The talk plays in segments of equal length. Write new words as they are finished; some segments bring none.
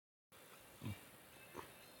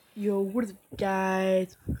Yo, what is up,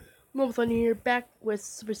 guys? Mobile here, back with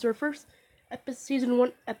Super Surfers, Season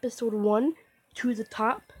 1, Episode 1, To the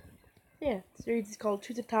Top. Yeah, the series is called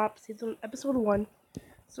To the Top, Season 1, Episode 1.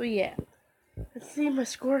 So, yeah. Let's see, my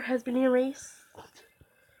score has been erased.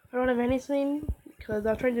 I don't have anything, because I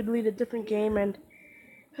was trying to delete a different game, and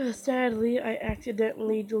sadly, I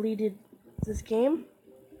accidentally deleted this game.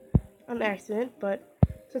 On accident, but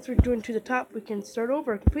since we're doing To the Top, we can start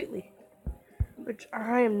over completely. Which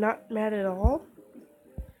I am not mad at all.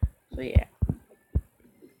 So, yeah.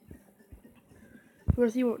 We're gonna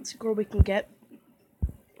see what score we can get.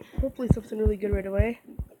 Hopefully something really good right away.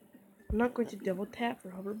 I'm not going to double tap for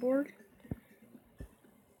hoverboard.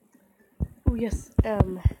 Oh yes,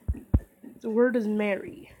 the word is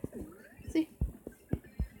Mary. See?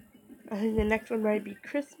 I think the next one might be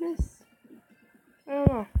Christmas. I don't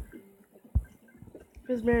know. If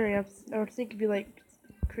it's Mary, I would think it'd be like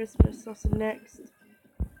Christmas. That's the next.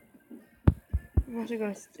 I'm actually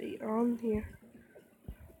gonna stay on here.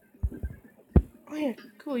 Oh yeah,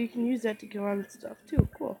 cool. You can use that to go on stuff too.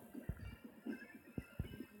 Cool.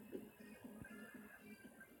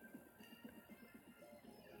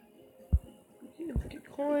 You can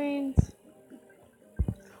get coins.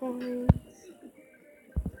 Coins.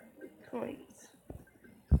 Coins.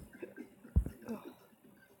 Oh.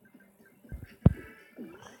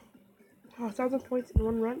 1,000 points in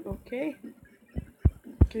one run. Okay.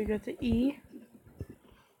 Okay, we got the E.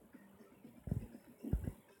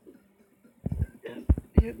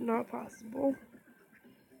 Yep, not possible.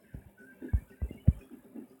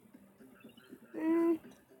 And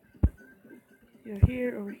you're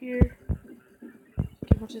here, over here.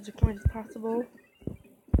 Get as much of the coins as possible.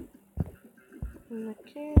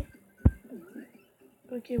 Okay.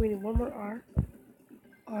 Okay, we need one more R.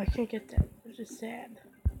 Oh, I can't get that, which is sad.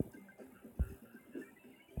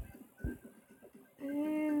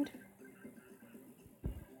 And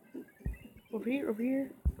over here,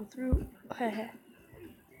 go through.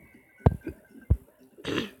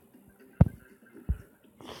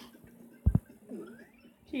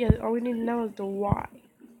 Yeah, all we need now is the Y.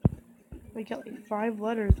 We got like 5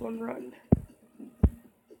 letters, one run.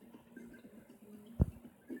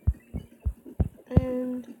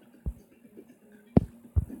 And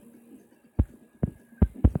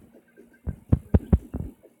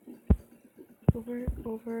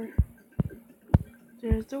over.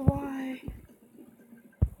 There's the Y.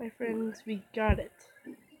 My friends, we got it.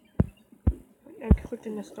 I'm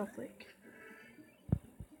collecting the snowflake.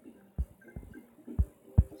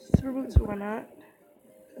 Super boots, why not?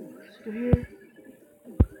 Let's go here.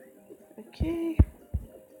 Okay.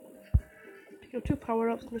 Pick up 2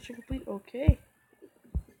 power-ups, mission complete. Okay.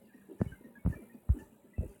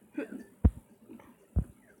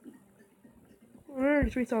 We're already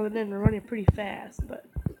 3,000 in. We're running pretty fast, but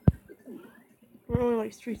we're only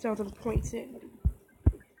like 3,000 points in,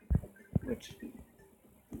 which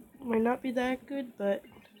might not be that good, but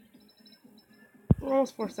we're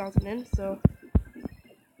almost 4,000 in, so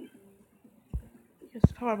here's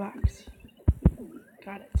the power box.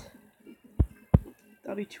 Got it.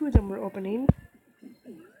 That'll be 2 of them we're opening.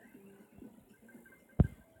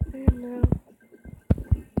 And now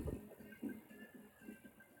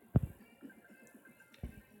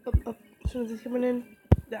up. As soon as he's coming in,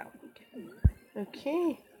 down.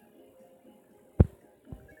 Okay.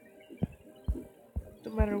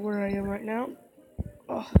 Don't matter where I am right now.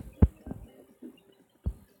 Oh.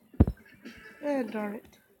 And darn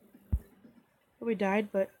it. Well, we died,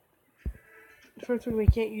 but the first one we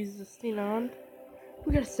can't use this thing on.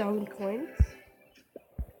 We got 1,000 coins.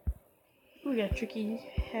 We got a tricky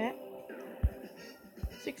hat.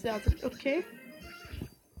 6,000. Okay.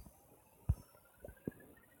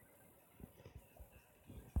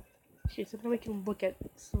 Okay, so now we can look at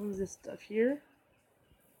some of this stuff here.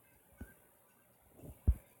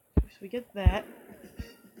 So we get that.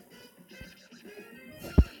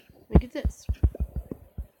 Look at this.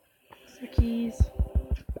 3 keys.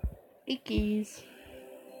 8 keys.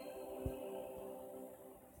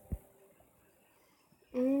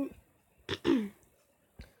 To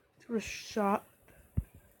a shop.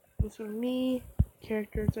 This for me.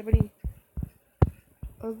 Characters. Do I have any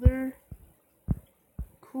other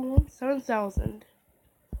cool ones? 7,000.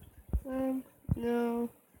 No.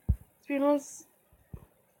 To be honest,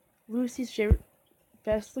 Lucy's favorite,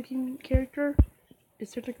 best looking character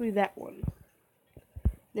is technically that one.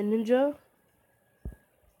 The ninja,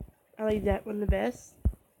 I like that one the best.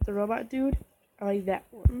 The robot dude, I like that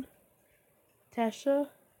one. Tasha,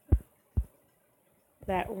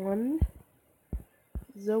 that one.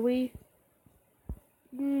 Zoe,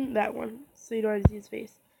 that one. So you don't have to see his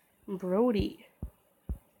face. Brody,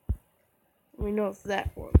 We know it's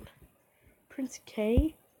that one. Prince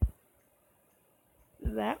K.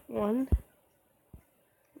 That one.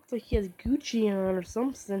 Looks like he has Gucci on or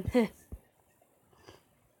something.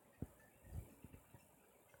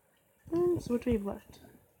 So what do we have left?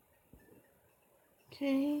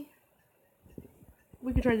 Okay.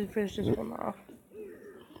 We could try to finish this one off.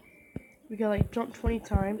 We gotta like jump 20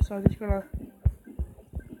 times, so I'm just gonna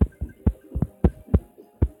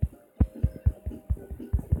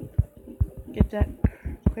get that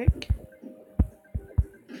quick.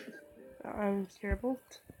 I'm terrible.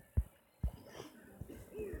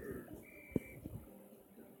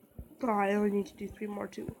 Oh, I only need to do 3 more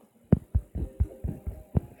too.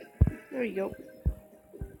 There you go.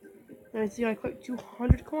 And I see I collect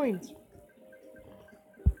 200 coins.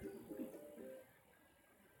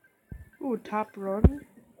 Ooh, top run.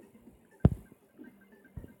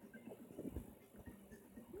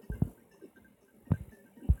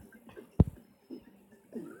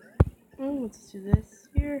 Let's do this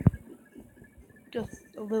here. Just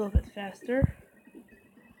a little bit faster.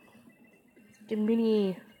 It's like a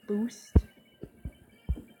mini boost.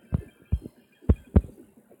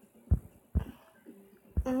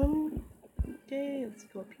 Okay, let's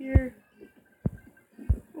go up here.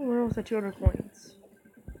 Oh, we're almost at 200 coins.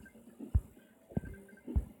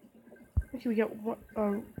 Okay, we got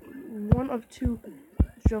one of 2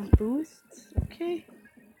 jump boosts. Okay.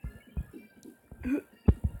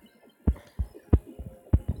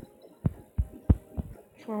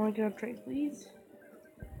 Come on, get on train, please.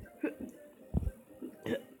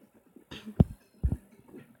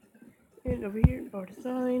 And over here, bar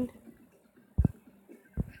design.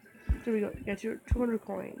 There we go. Got your 200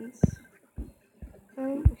 coins.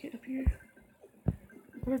 Okay, up here.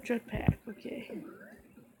 Or jetpack. Okay.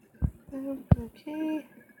 Okay.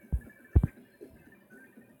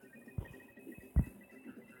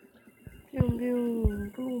 Boom,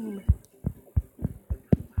 boom, boom.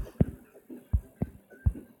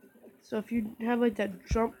 So if you have like that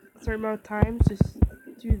jump a certain amount of times, just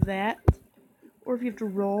do that. Or if you have to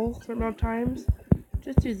roll a certain amount of times,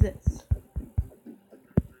 just do this.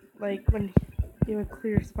 Like when you have a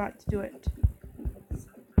clear spot to do it.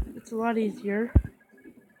 It's a lot easier.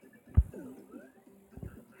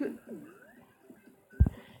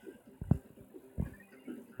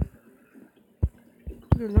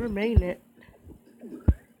 There's another magnet.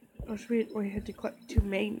 Oh, we had to collect 2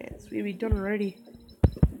 magnets. We'd be done already.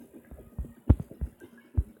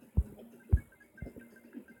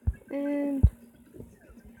 And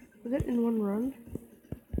was it in one run?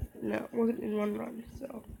 No, it wasn't in one run,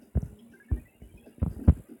 so.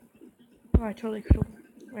 Oh, I totally could have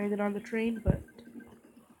landed on the train, but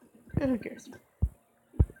who cares?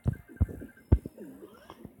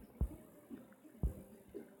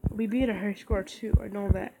 We beat a high score too, I know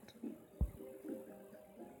that.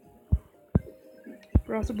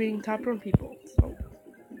 We're also beating top run people, so.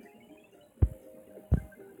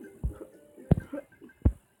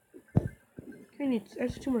 Okay, need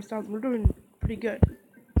extra 2 more stars. We're doing pretty good.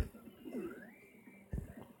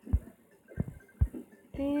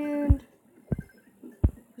 And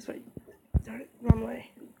this way. Darn it, wrong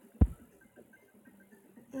way.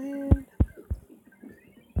 And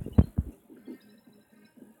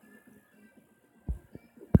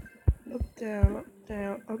up, down, up,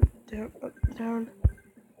 down, up, down, up, down.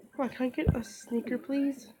 Come on, can I get a sneaker,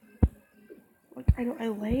 please? Like, I know I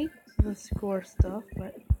like the score stuff,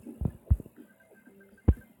 but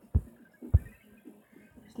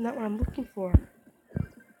it's not what I'm looking for.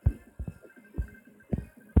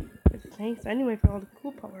 But thanks anyway for all the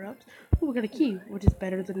cool power-ups. Ooh, we got a key, which is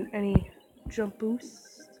better than any jump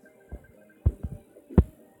boost.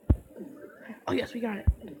 Oh yes, we got it.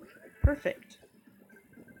 Perfect.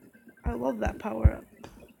 I love that power-up.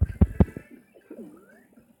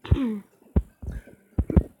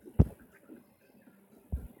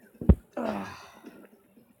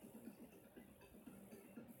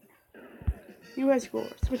 US score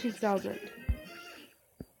 17,000.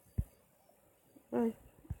 Well,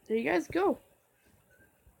 there you guys go.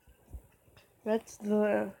 That's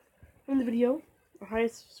the end of the video. The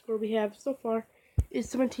highest score we have so far is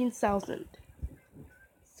 17,000.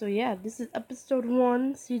 So yeah, this is episode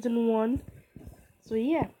 1, season 1. So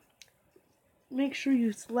yeah, make sure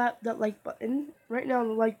you slap that like button. Right now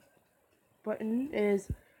the like button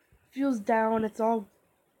feels down. It's all,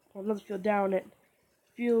 well, it doesn't feel down. It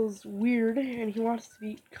feels weird, and he wants to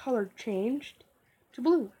be color changed to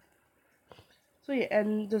blue. So yeah,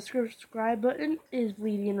 and the subscribe button is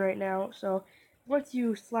bleeding right now. So once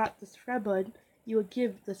you slap the subscribe button, you will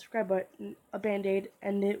give the subscribe button a band-aid,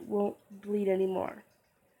 and it won't bleed anymore.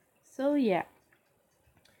 So yeah,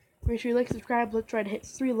 Make sure you like, subscribe. Let's try to hit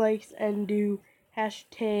 3 likes and do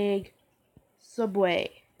hashtag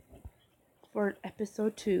Subway for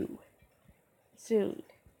episode 2 soon.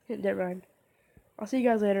 Hit that run. I'll see you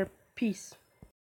guys later. Peace.